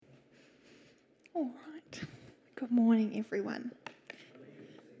All right. Good morning, everyone.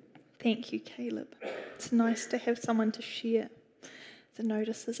 Thank you, Caleb. It's nice to have someone to share the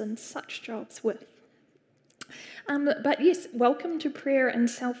notices and such jobs with. But yes, welcome to Prayer and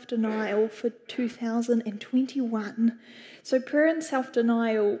Self-Denial for 2021. So prayer and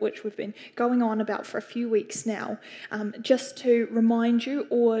self-denial, which we've been going on about for a few weeks now, just to remind you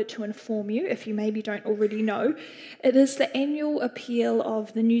or to inform you, if you maybe don't already know, it is the annual appeal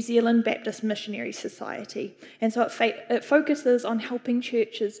of the New Zealand Baptist Missionary Society. And so it focuses on helping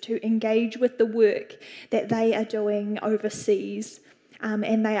churches to engage with the work that they are doing overseas.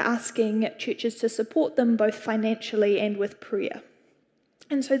 And they are asking churches to support them both financially and with prayer.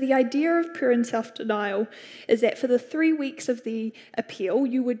 And so the idea of prayer and self-denial is that for the 3 weeks of the appeal,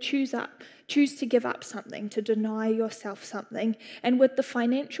 you would choose to give up something, to deny yourself something. And with the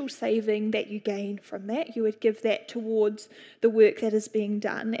financial saving that you gain from that, you would give that towards the work that is being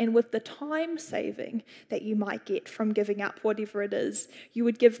done. And with the time saving that you might get from giving up whatever it is, you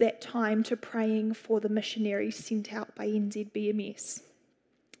would give that time to praying for the missionaries sent out by NZBMS.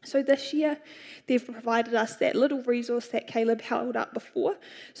 So this year, they've provided us that little resource that Caleb held up before.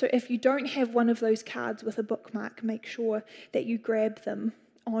 So if you don't have one of those cards with a bookmark, make sure that you grab them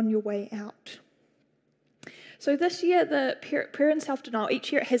on your way out. So this year, the prayer and self-denial,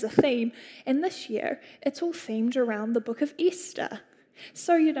 each year it has a theme, and this year it's all themed around the book of Esther.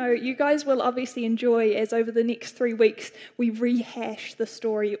 So, you guys will obviously enjoy as over the next 3 weeks we rehash the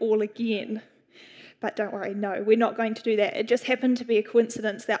story all again. But don't worry, no, we're not going to do that. It just happened to be a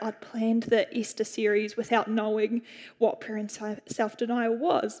coincidence that I'd planned the Esther series without knowing what prayer and self-denial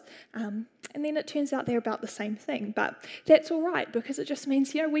was. And then it turns out they're about the same thing. But that's all right, because it just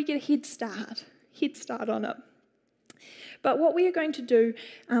means, we get a head start on it. But what we are going to do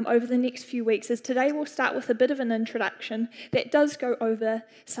over the next few weeks is today we'll start with a bit of an introduction that does go over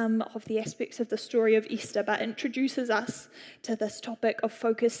some of the aspects of the story of Esther, but introduces us to this topic of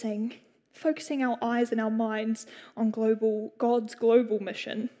focusing our eyes and our minds on God's global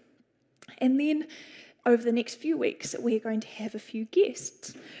mission. And then over the next few weeks, we're going to have a few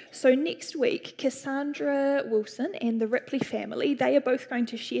guests. So next week, Cassandra Wilson and the Ripley family, they are both going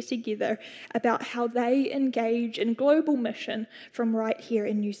to share together about how they engage in global mission from right here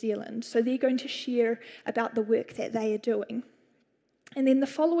in New Zealand. So they're going to share about the work that they are doing. And then the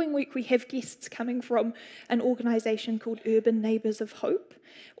following week, we have guests coming from an organisation called Urban Neighbours of Hope,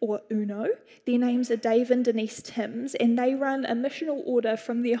 or UNO. Their names are Dave and Denise Timms, and they run a missional order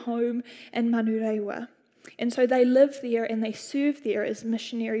from their home in Manurewa. And so they live there and they serve there as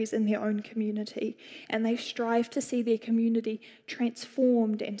missionaries in their own community, and they strive to see their community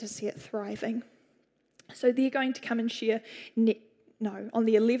transformed and to see it thriving. So they're going to come and share on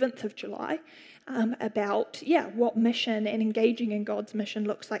the 11th of July, about what mission and engaging in God's mission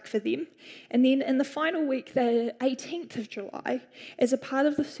looks like for them. And then in the final week, the 18th of July, as a part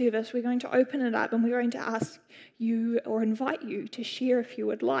of the service, we're going to open it up and we're going to ask you or invite you to share, if you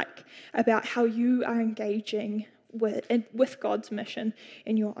would like, about how you are engaging with God's mission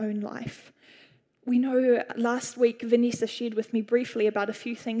in your own life. We know last week Vanessa shared with me briefly about a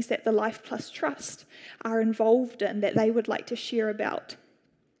few things that the Life Plus Trust are involved in that they would like to share about.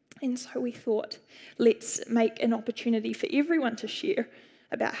 And so we thought, let's make an opportunity for everyone to share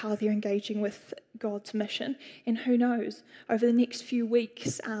about how they're engaging with God's mission. And who knows, over the next few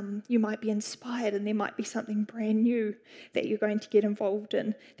weeks, you might be inspired and there might be something brand new that you're going to get involved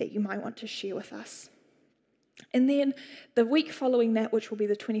in that you might want to share with us. And then the week following that, which will be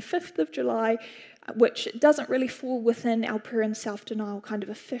the 25th of July, which doesn't really fall within our prayer and self-denial kind of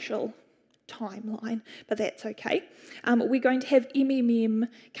official timeline, but that's okay. We're going to have MMM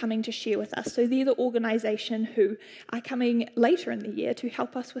coming to share with us. So they're the organisation who are coming later in the year to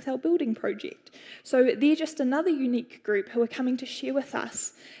help us with our building project. So they're just another unique group who are coming to share with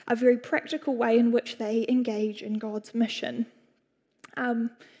us a very practical way in which they engage in God's mission.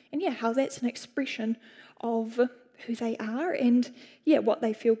 How that's an expression of who they are and what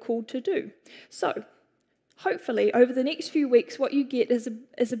they feel called to do. So hopefully, over the next few weeks, what you get is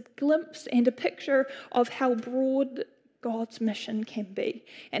a glimpse and a picture of how broad God's mission can be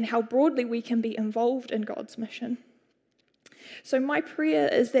and how broadly we can be involved in God's mission. So my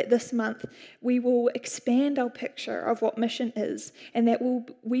prayer is that this month we will expand our picture of what mission is and that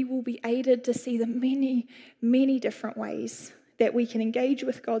we will be aided to see the many, many different ways that we can engage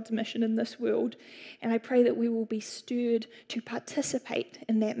with God's mission in this world. And I pray that we will be stirred to participate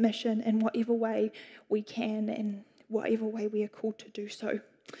in that mission in whatever way we can and whatever way we are called to do so.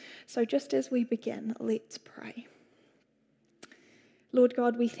 So just as we begin, let's pray. Lord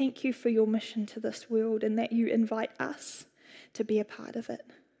God, we thank you for your mission to this world and that you invite us to be a part of it.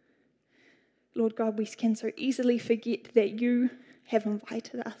 Lord God, we can so easily forget that you have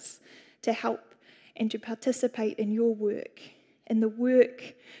invited us to help and to participate in your work, in the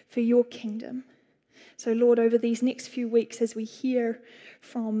work for your kingdom. So Lord, over these next few weeks as we hear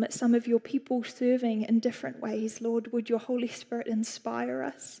from some of your people serving in different ways, Lord, would your Holy Spirit inspire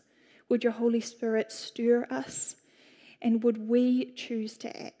us? Would your Holy Spirit stir us? And would we choose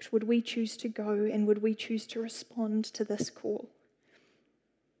to act? Would we choose to go? And would we choose to respond to this call?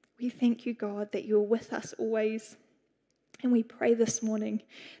 We thank you, God, that you're with us always. And we pray this morning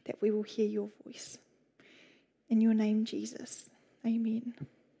that we will hear your voice. In your name, Jesus. Amen.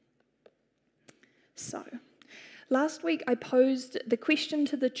 So, last week I posed the question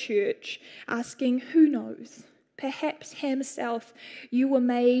to the church asking, who knows? Perhaps Ham South, you were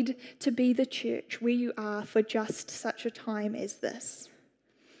made to be the church where you are for just such a time as this.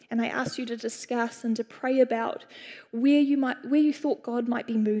 And I asked you to discuss and to pray about where you thought God might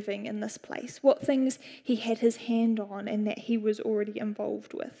be moving in this place, what things he had his hand on and that he was already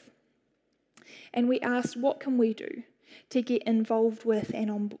involved with. And we asked, what can we do to get involved with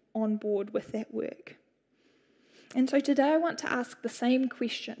and on board with that work? And so today I want to ask the same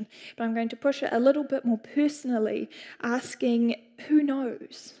question, but I'm going to push it a little bit more personally, asking, who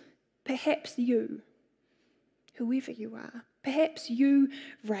knows? Perhaps you, whoever you are. Perhaps you,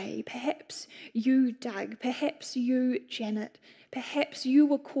 Ray. Perhaps you, Doug. Perhaps you, Janet. Perhaps you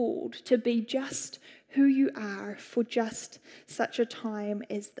were called to be just who you are for just such a time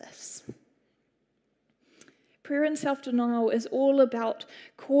as this. Prayer and self-denial is all about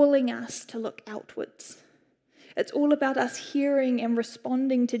calling us to look outwards. It's all about us hearing and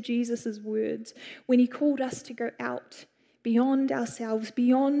responding to Jesus' words when he called us to go out beyond ourselves,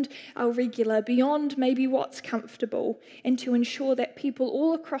 beyond our regular, beyond maybe what's comfortable, and to ensure that people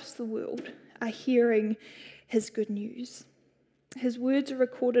all across the world are hearing his good news. His words are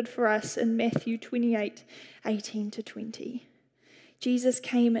recorded for us in Matthew 28:18-20. Jesus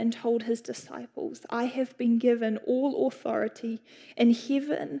came and told his disciples, I have been given all authority in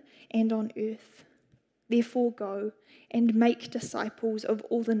heaven and on earth. Therefore go and make disciples of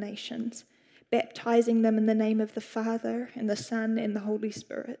all the nations, baptizing them in the name of the Father and the Son and the Holy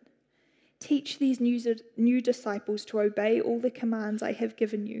Spirit. Teach these new disciples to obey all the commands I have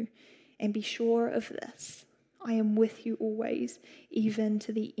given you, and be sure of this, I am with you always, even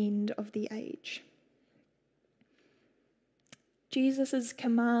to the end of the age. Jesus'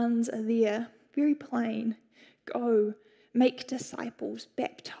 commands are there, very plain. Go, make disciples,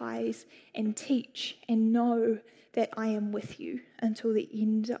 baptize, and teach, and know that I am with you until the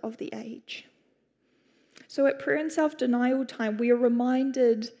end of the age. So at prayer and self-denial time, we are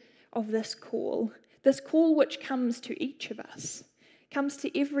reminded of this call which comes to each of us, comes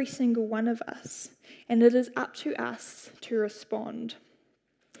to every single one of us, and it is up to us to respond.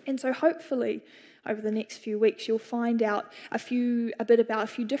 And so hopefully, over the next few weeks, you'll find out a bit about a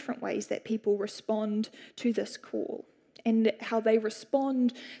few different ways that people respond to this call and how they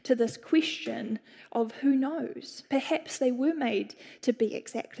respond to this question of who knows. Perhaps they were made to be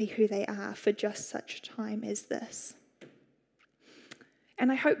exactly who they are for just such a time as this.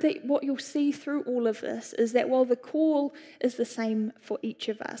 And I hope that what you'll see through all of this is that while the call is the same for each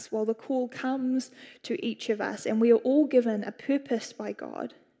of us, while the call comes to each of us and we are all given a purpose by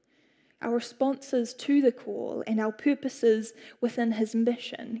God, our responses to the call and our purposes within his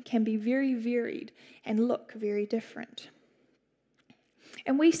mission can be very varied and look very different.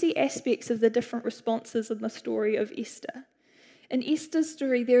 And we see aspects of the different responses in the story of Esther. In Esther's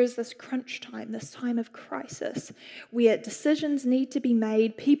story, there is this crunch time, this time of crisis, where decisions need to be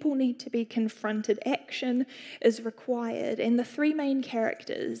made, people need to be confronted, action is required. And the three main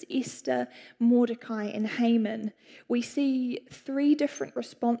characters, Esther, Mordecai, and Haman, we see three different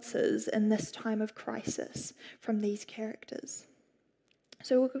responses in this time of crisis from these characters.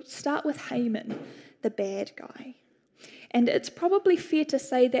 So we'll start with Haman, the bad guy. And it's probably fair to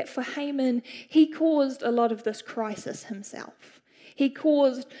say that for Haman, he caused a lot of this crisis himself. He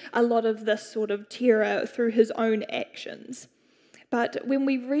caused a lot of this sort of terror through his own actions. But when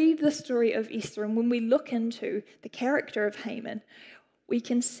we read the story of Esther and when we look into the character of Haman, we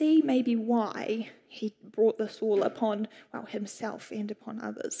can see maybe why he brought this all upon, himself and upon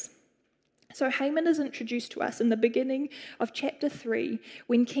others. So Haman is introduced to us in the beginning of chapter 3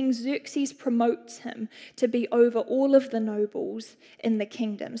 when King Xerxes promotes him to be over all of the nobles in the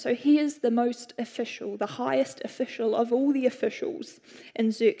kingdom. So he is the most official, the highest official of all the officials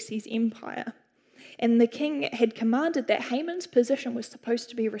in Xerxes' empire. And the king had commanded that Haman's position was supposed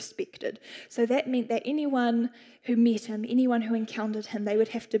to be respected. So that meant that anyone who met him, anyone who encountered him, they would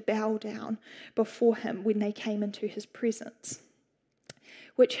have to bow down before him when they came into his presence.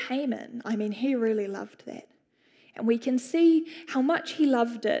 which Haman, he really loved that. And we can see how much he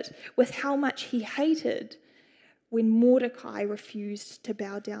loved it with how much he hated when Mordecai refused to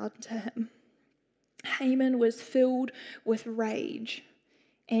bow down to him. Haman was filled with rage,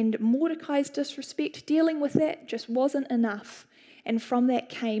 and Mordecai's disrespect, dealing with that just wasn't enough, and from that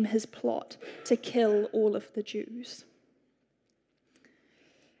came his plot to kill all of the Jews.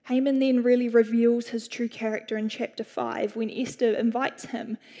 Haman then really reveals his true character in chapter 5 when Esther invites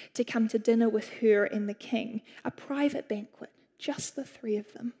him to come to dinner with her and the king, a private banquet, just the three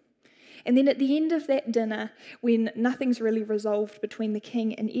of them. And then at the end of that dinner, when nothing's really resolved between the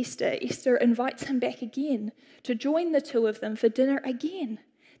king and Esther, Esther invites him back again to join the two of them for dinner again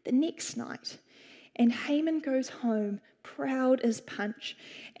the next night. And Haman goes home proud as punch.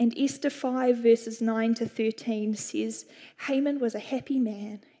 And Esther 5 verses 9 to 13 says, Haman was a happy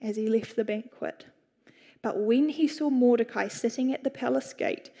man as he left the banquet. But when he saw Mordecai sitting at the palace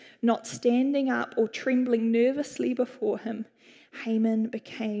gate, not standing up or trembling nervously before him, Haman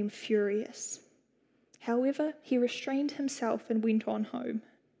became furious. However, he restrained himself and went on home.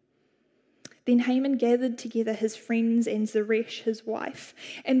 Then Haman gathered together his friends and Zeresh, his wife,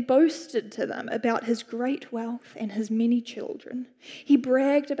 and boasted to them about his great wealth and his many children. He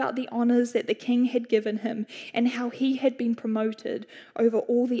bragged about the honors that the king had given him and how he had been promoted over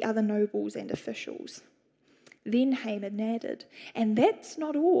all the other nobles and officials. Then Haman added, and that's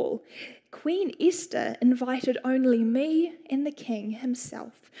not all. Queen Esther invited only me and the king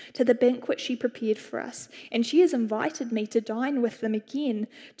himself to the banquet she prepared for us, and she has invited me to dine with them again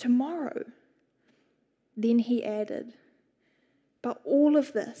tomorrow. Then he added, but all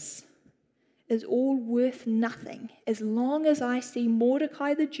of this is all worth nothing as long as I see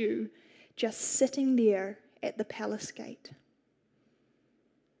Mordecai the Jew just sitting there at the palace gate.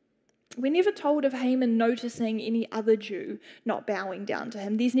 We're never told of Haman noticing any other Jew not bowing down to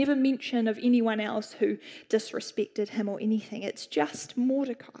him. There's never mention of anyone else who disrespected him or anything. It's just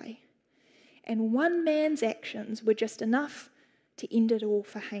Mordecai. And one man's actions were just enough to end it all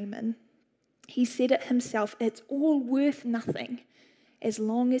for Haman. He said it himself, it's all worth nothing as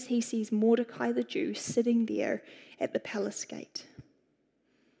long as he sees Mordecai the Jew sitting there at the palace gate.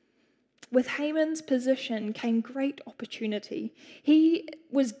 With Haman's position came great opportunity. He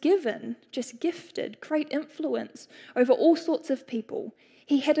was gifted, great influence over all sorts of people.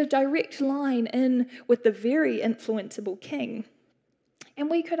 He had a direct line in with the very influenceable king. And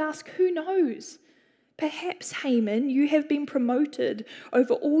we could ask, who knows? Perhaps, Haman, you have been promoted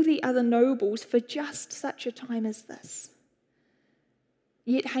over all the other nobles for just such a time as this.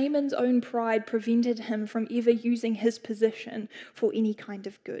 Yet Haman's own pride prevented him from ever using his position for any kind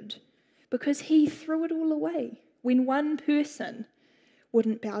of good, because he threw it all away when one person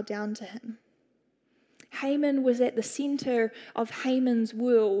wouldn't bow down to him. Haman was at the center of Haman's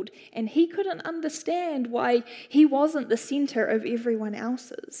world, and he couldn't understand why he wasn't the center of everyone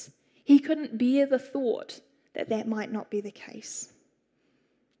else's. He couldn't bear the thought that that might not be the case.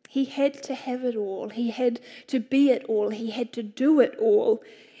 He had to have it all. He had to be it all. He had to do it all.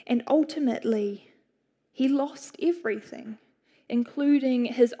 And ultimately, he lost everything, including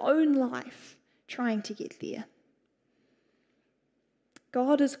his own life, trying to get there.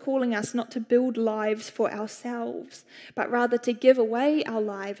 God is calling us not to build lives for ourselves, but rather to give away our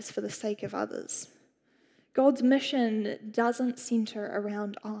lives for the sake of others. God's mission doesn't center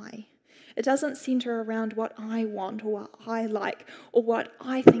around I. It doesn't center around what I want or what I like or what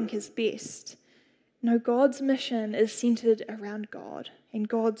I think is best. No, God's mission is centered around God and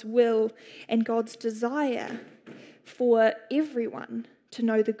God's will and God's desire for everyone to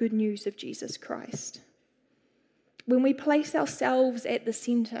know the good news of Jesus Christ. When we place ourselves at the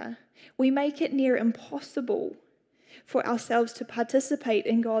center, we make it near impossible for ourselves to participate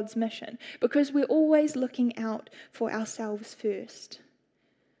in God's mission because we're always looking out for ourselves first.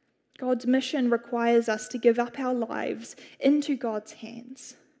 God's mission requires us to give up our lives into God's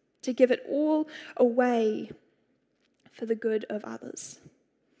hands, to give it all away for the good of others.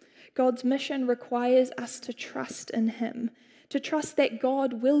 God's mission requires us to trust in Him, to trust that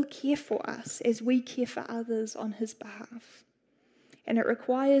God will care for us as we care for others on His behalf. And it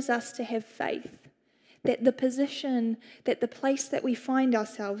requires us to have faith that the position, that the place that we find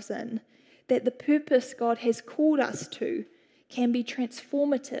ourselves in, that the purpose God has called us to can be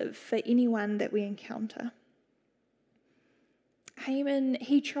transformative for anyone that we encounter. Haman,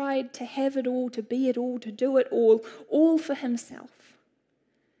 he tried to have it all, to be it all, to do it all for himself.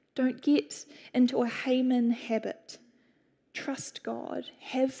 Don't get into a Haman habit. Trust God,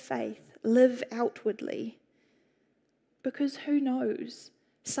 have faith, live outwardly. Because who knows?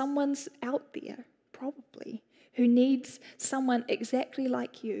 Someone's out there, probably, who needs someone exactly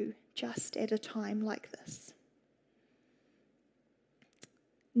like you just at a time like this.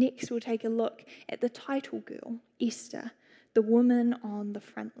 Next, we'll take a look at the title girl, Esther, the woman on the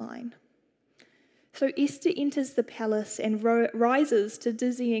front line. So Esther enters the palace and rises to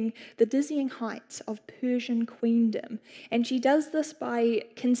the dizzying heights of Persian queendom, and she does this by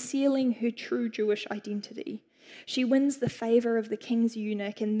concealing her true Jewish identity. She wins the favour of the king's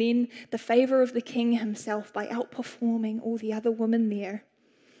eunuch and then the favour of the king himself by outperforming all the other women there.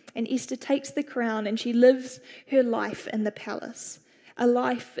 And Esther takes the crown and she lives her life in the palace, a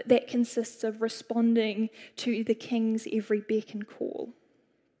life that consists of responding to the king's every beck and call.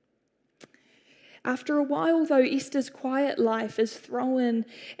 After a while, though, Esther's quiet life is thrown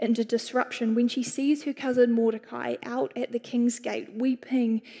into disruption when she sees her cousin Mordecai out at the king's gate,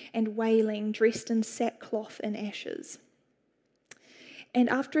 weeping and wailing, dressed in sackcloth and ashes. And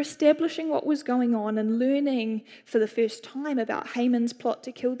after establishing what was going on and learning for the first time about Haman's plot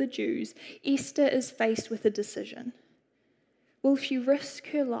to kill the Jews, Esther is faced with a decision. Will she risk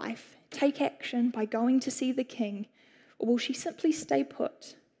her life, take action by going to see the king, or will she simply stay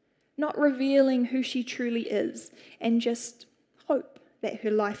put, not revealing who she truly is, and just hope that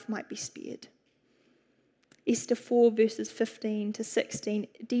her life might be spared? Esther 4 verses 15 to 16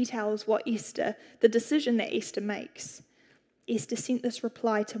 details the decision that Esther makes. Esther sent this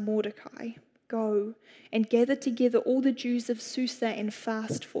reply to Mordecai: "Go and gather together all the Jews of Susa and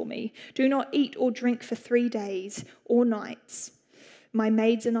fast for me. Do not eat or drink for 3 days or nights. My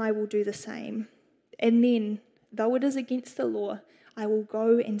maids and I will do the same. And then, though it is against the law, I will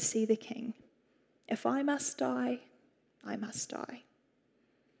go and see the king. If I must die, I must die."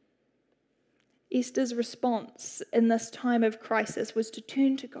 Esther's response in this time of crisis was to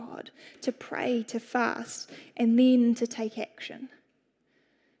turn to God, to pray, to fast, and then to take action.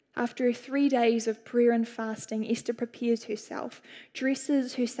 After 3 days of prayer and fasting, Esther prepares herself,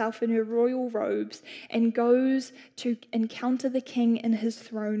 dresses herself in her royal robes, and goes to encounter the king in his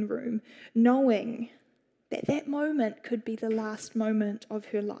throne room, knowing that that moment could be the last moment of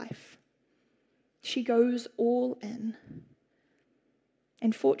her life. She goes all in.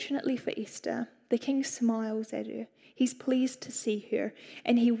 And fortunately for Esther, the king smiles at her. He's pleased to see her,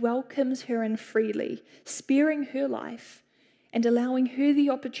 and he welcomes her in freely, sparing her life and allowing her the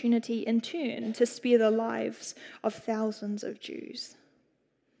opportunity in turn to spare the lives of thousands of Jews.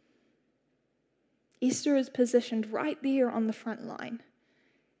 Esther is positioned right there on the front line.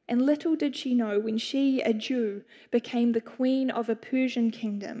 And little did she know, when she, a Jew, became the queen of a Persian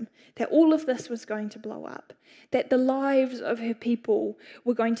kingdom, that all of this was going to blow up, that the lives of her people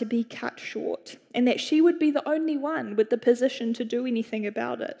were going to be cut short, and that she would be the only one with the position to do anything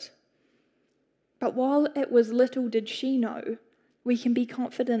about it. But while it was little did she know, we can be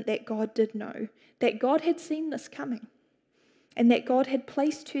confident that God did know, that God had seen this coming, and that God had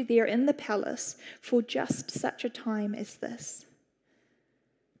placed her there in the palace for just such a time as this.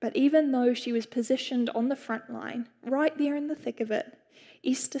 But even though she was positioned on the front line, right there in the thick of it,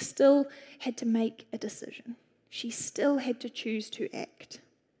 Esther still had to make a decision. She still had to choose to act.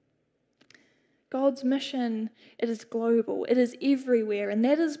 God's mission, it is global, it is everywhere, and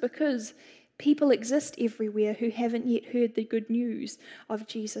that is because people exist everywhere who haven't yet heard the good news of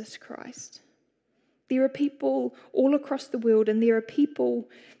Jesus Christ. There are people all across the world, and there are people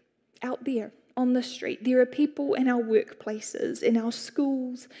out there on the street. There are people in our workplaces, in our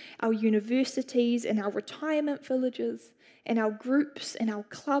schools, our universities, in our retirement villages, in our groups, in our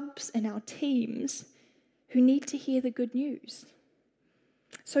clubs, in our teams who need to hear the good news.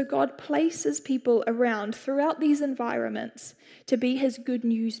 So God places people around throughout these environments to be his good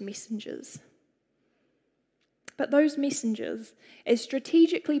news messengers. But those messengers, as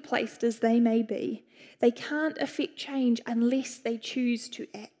strategically placed as they may be, they can't affect change unless they choose to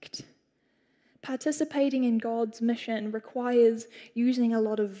act. Participating in God's mission requires using a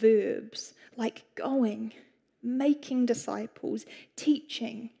lot of verbs like going, making disciples,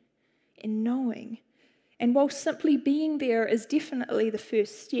 teaching, and knowing. And while simply being there is definitely the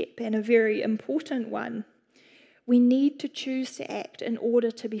first step and a very important one, we need to choose to act in order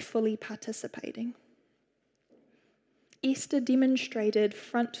to be fully participating. Esther demonstrated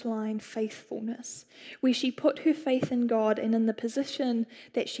frontline faithfulness, where she put her faith in God and in the position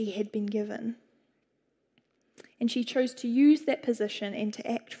that she had been given. And she chose to use that position and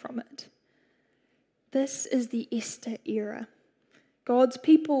to act from it. This is the Esther era. God's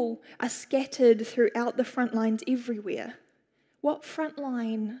people are scattered throughout the front lines everywhere. What front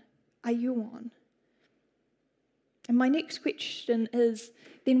line are you on? And my next question is,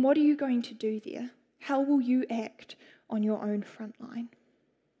 then what are you going to do there? How will you act on your own front line?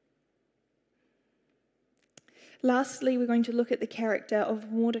 Lastly, we're going to look at the character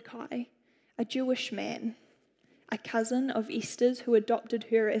of Mordecai, a Jewish man, a cousin of Esther's who adopted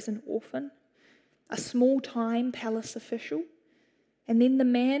her as an orphan, a small-time palace official, and then the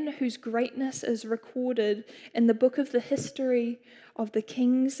man whose greatness is recorded in the book of the history of the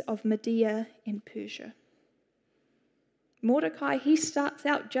kings of Media and Persia. Mordecai, he starts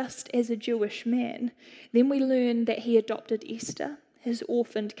out just as a Jewish man. Then we learn that he adopted Esther, his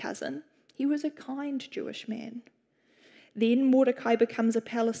orphaned cousin. He was a kind Jewish man. Then Mordecai becomes a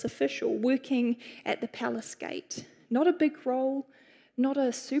palace official, working at the palace gate. Not a big role, not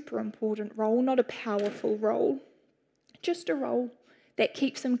a super important role, not a powerful role, just a role that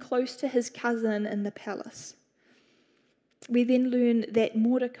keeps him close to his cousin in the palace. We then learn that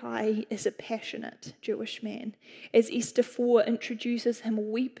Mordecai is a passionate Jewish man, as Esther 4 introduces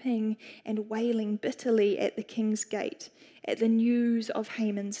him weeping and wailing bitterly at the king's gate at the news of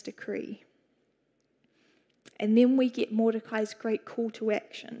Haman's decree. And then we get Mordecai's great call to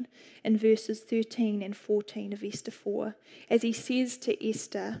action in verses 13 and 14 of Esther 4, as he says to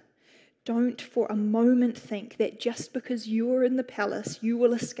Esther, "Don't for a moment think that just because you're in the palace, you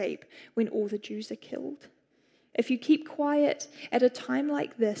will escape when all the Jews are killed. If you keep quiet at a time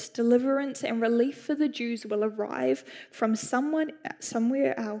like this, deliverance and relief for the Jews will arrive from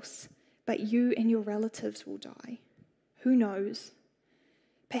somewhere else, but you and your relatives will die. Who knows?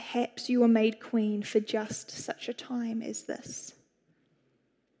 Perhaps you were made queen for just such a time as this."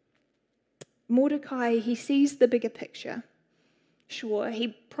 Mordecai, he sees the bigger picture. Sure, he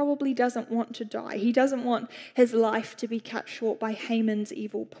probably doesn't want to die. He doesn't want his life to be cut short by Haman's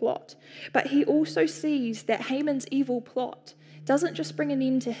evil plot. But he also sees that Haman's evil plot doesn't just bring an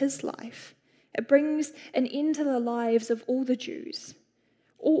end to his life. It brings an end to the lives of all the Jews,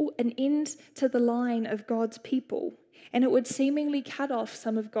 or an end to the line of God's people. And it would seemingly cut off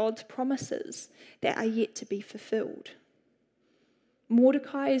some of God's promises that are yet to be fulfilled.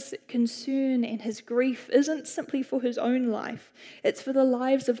 Mordecai's concern and his grief isn't simply for his own life. It's for the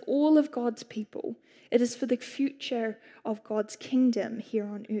lives of all of God's people. It is for the future of God's kingdom here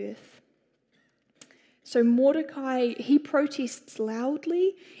on earth. So Mordecai, he protests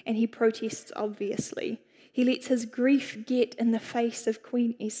loudly and he protests obviously. He lets his grief get in the face of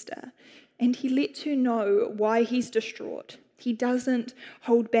Queen Esther, and he lets her know why he's distraught. He doesn't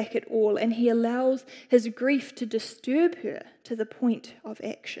hold back at all, and he allows his grief to disturb her to the point of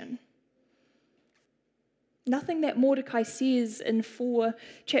action. Nothing that Mordecai says in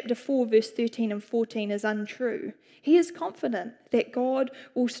chapter 4, verse 13 and 14 is untrue. He is confident that God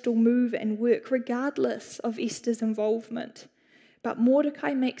will still move and work regardless of Esther's involvement. But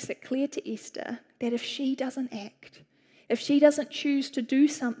Mordecai makes it clear to Esther that if she doesn't act, if she doesn't choose to do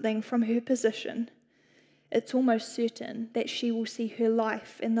something from her position, it's almost certain that she will see her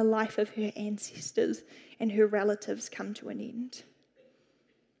life and the life of her ancestors and her relatives come to an end.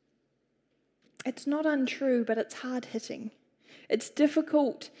 It's not untrue, but it's hard-hitting. It's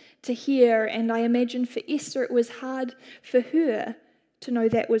difficult to hear, and I imagine for Esther it was hard for her to know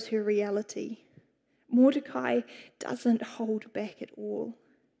that was her reality. Mordecai doesn't hold back at all,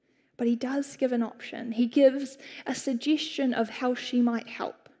 but he does give an option. He gives a suggestion of how she might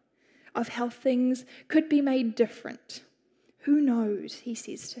help, of how things could be made different. Who knows, he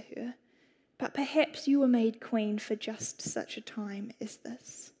says to her, but perhaps you were made queen for just such a time as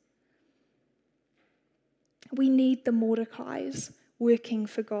this. We need the Mordecais working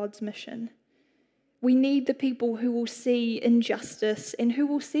for God's mission. We need the people who will see injustice and who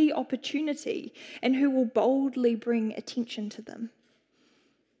will see opportunity and who will boldly bring attention to them.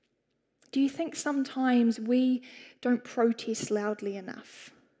 Do you think sometimes we don't protest loudly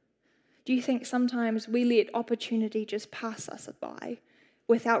enough? Do you think sometimes we let opportunity just pass us by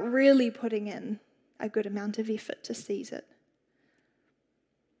without really putting in a good amount of effort to seize it?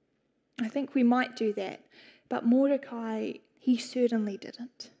 I think we might do that, but Mordecai, he certainly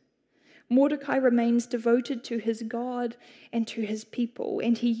didn't. Mordecai remains devoted to his God and to his people,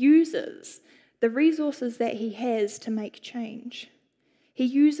 and he uses the resources that he has to make change. He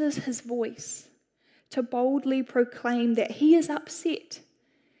uses his voice to boldly proclaim that he is upset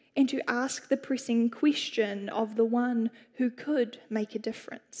and to ask the pressing question of the one who could make a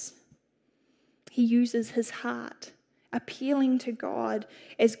difference. He uses his heart, appealing to God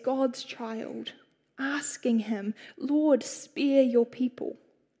as God's child, asking him, "Lord, spare your people."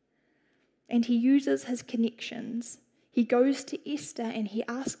 And he uses his connections. He goes to Esther and he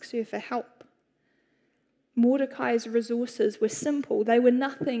asks her for help. Mordecai's resources were simple. They were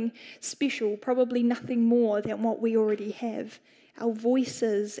nothing special, probably nothing more than what we already have: our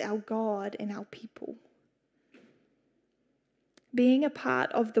voices, our God, and our people. Being a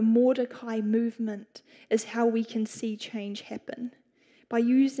part of the Mordecai movement is how we can see change happen. By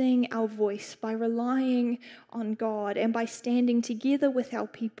using our voice, by relying on God, and by standing together with our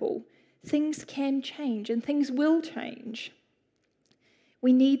people, things can change and things will change.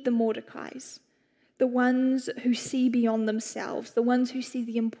 We need the Mordecais, the ones who see beyond themselves, the ones who see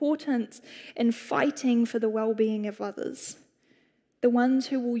the importance in fighting for the well-being of others, the ones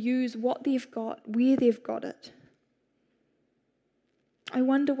who will use what they've got, where they've got it. I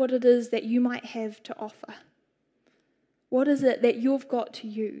wonder what it is that you might have to offer. What is it that you've got to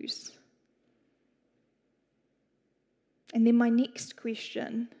use? And then my next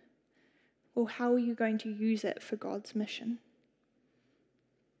question, well, how are you going to use it for God's mission?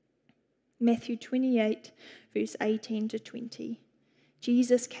 Matthew 28, verse 18 to 20.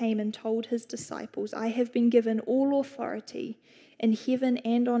 Jesus came and told his disciples, "I have been given all authority in heaven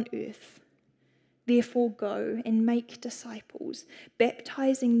and on earth. Therefore go and make disciples,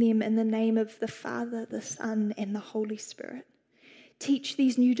 baptizing them in the name of the Father, the Son, and the Holy Spirit. Teach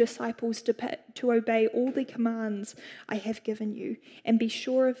these new disciples to obey all the commands I have given you, and be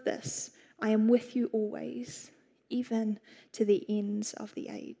sure of this, I am with you always, even to the ends of the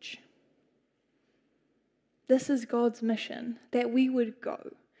age." This is God's mission, that we would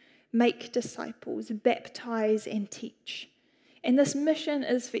go, make disciples, baptize and teach. And this mission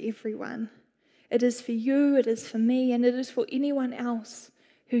is for everyone. It is for you, it is for me, and it is for anyone else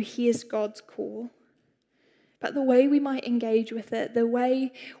who hears God's call. But the way we might engage with it, the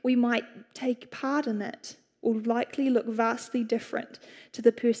way we might take part in it, will likely look vastly different to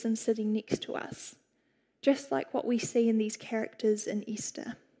the person sitting next to us, just like what we see in these characters in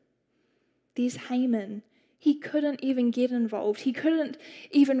Esther. There's Haman. He couldn't even get involved. He couldn't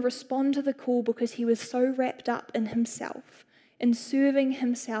even respond to the call because he was so wrapped up in himself, in serving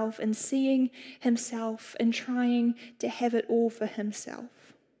himself and seeing himself and trying to have it all for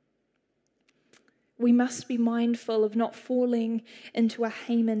himself. We must be mindful of not falling into a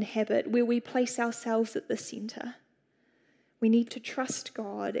Haman habit where we place ourselves at the center. We need to trust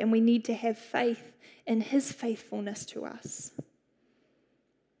God and we need to have faith in his faithfulness to us.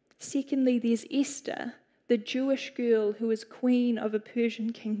 Secondly, there's Esther, the Jewish girl who was queen of a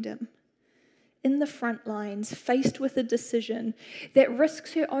Persian kingdom, in the front lines, faced with a decision that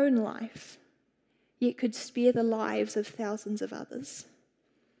risks her own life, yet could spare the lives of thousands of others.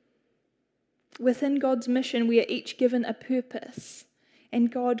 Within God's mission, we are each given a purpose,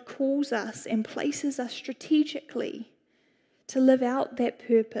 and God calls us and places us strategically to live out that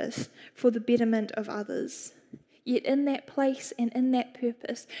purpose for the betterment of others. Yet in that place and in that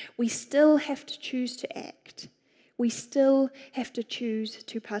purpose, we still have to choose to act. We still have to choose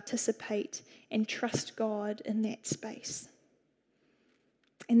to participate and trust God in that space.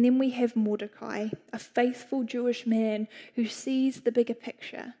 And then we have Mordecai, a faithful Jewish man who sees the bigger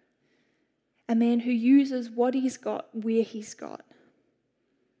picture, a man who uses what he's got where he's got.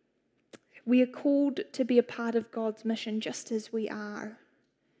 We are called to be a part of God's mission just as we are.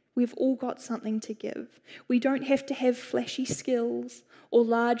 We've all got something to give. We don't have to have flashy skills or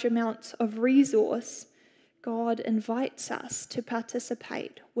large amounts of resource. God invites us to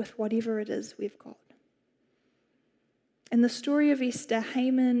participate with whatever it is we've got. In the story of Esther,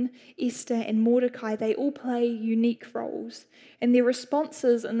 Haman, Esther, and Mordecai, they all play unique roles, and their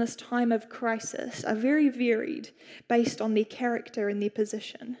responses in this time of crisis are very varied based on their character and their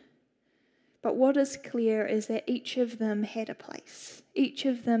position. But what is clear is that each of them had a place. Each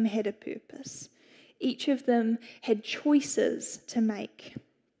of them had a purpose. Each of them had choices to make,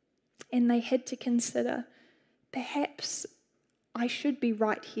 and they had to consider, perhaps I should be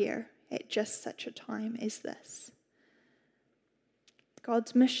right here at just such a time as this.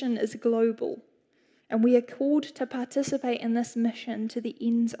 God's mission is global, and we are called to participate in this mission to the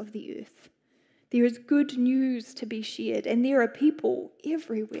ends of the earth. There is good news to be shared, and there are people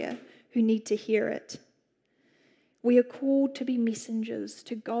everywhere who need to hear it. We are called to be messengers,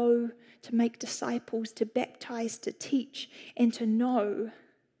 to go, to make disciples, to baptize, to teach, and to know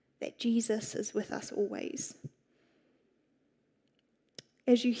that Jesus is with us always.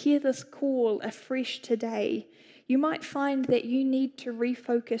 As you hear this call afresh today, you might find that you need to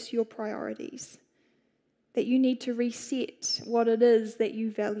refocus your priorities, that you need to reset what it is that you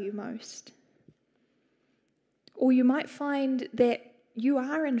value most. Or you might find that you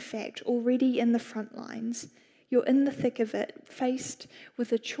are, in fact, already in the front lines. You're in the thick of it, faced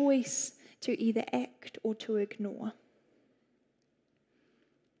with a choice to either act or to ignore.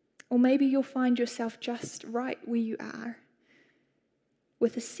 Or maybe you'll find yourself just right where you are,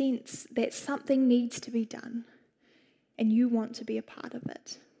 with a sense that something needs to be done, and you want to be a part of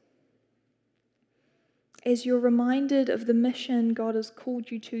it. As you're reminded of the mission God has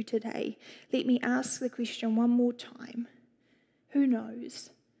called you to today, let me ask the question one more time. Who knows?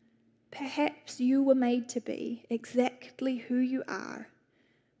 Perhaps you were made to be exactly who you are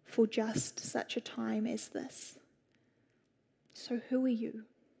for just such a time as this. So who are you?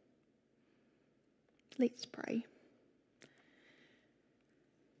 Let's pray.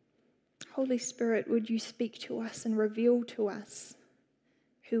 Holy Spirit, would you speak to us and reveal to us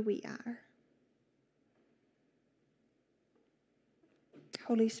who we are?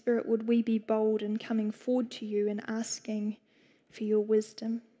 Holy Spirit, would we be bold in coming forward to you and asking for your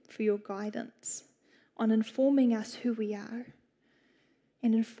wisdom, for your guidance on informing us who we are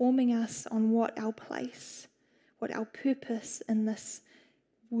and informing us on what our place, what our purpose in this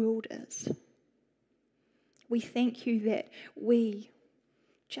world is. We thank you that we,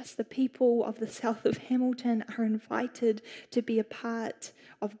 just the people of the south of Hamilton, are invited to be a part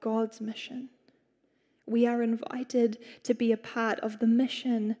of God's mission. We are invited to be a part of the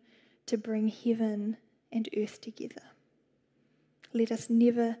mission to bring heaven and earth together. Let us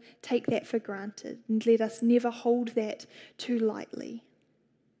never take that for granted, and let us never hold that too lightly.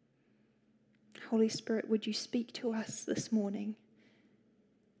 Holy Spirit, would you speak to us this morning?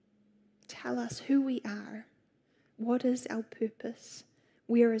 Tell us who we are. What is our purpose?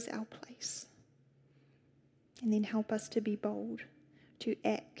 Where is our place? And then help us to be bold, to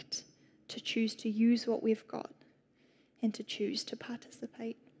act, to choose to use what we've got, and to choose to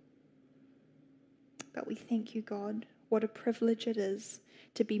participate. But we thank you, God. What a privilege it is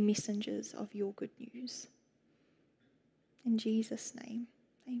to be messengers of your good news. In Jesus' name,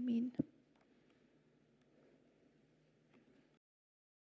 amen.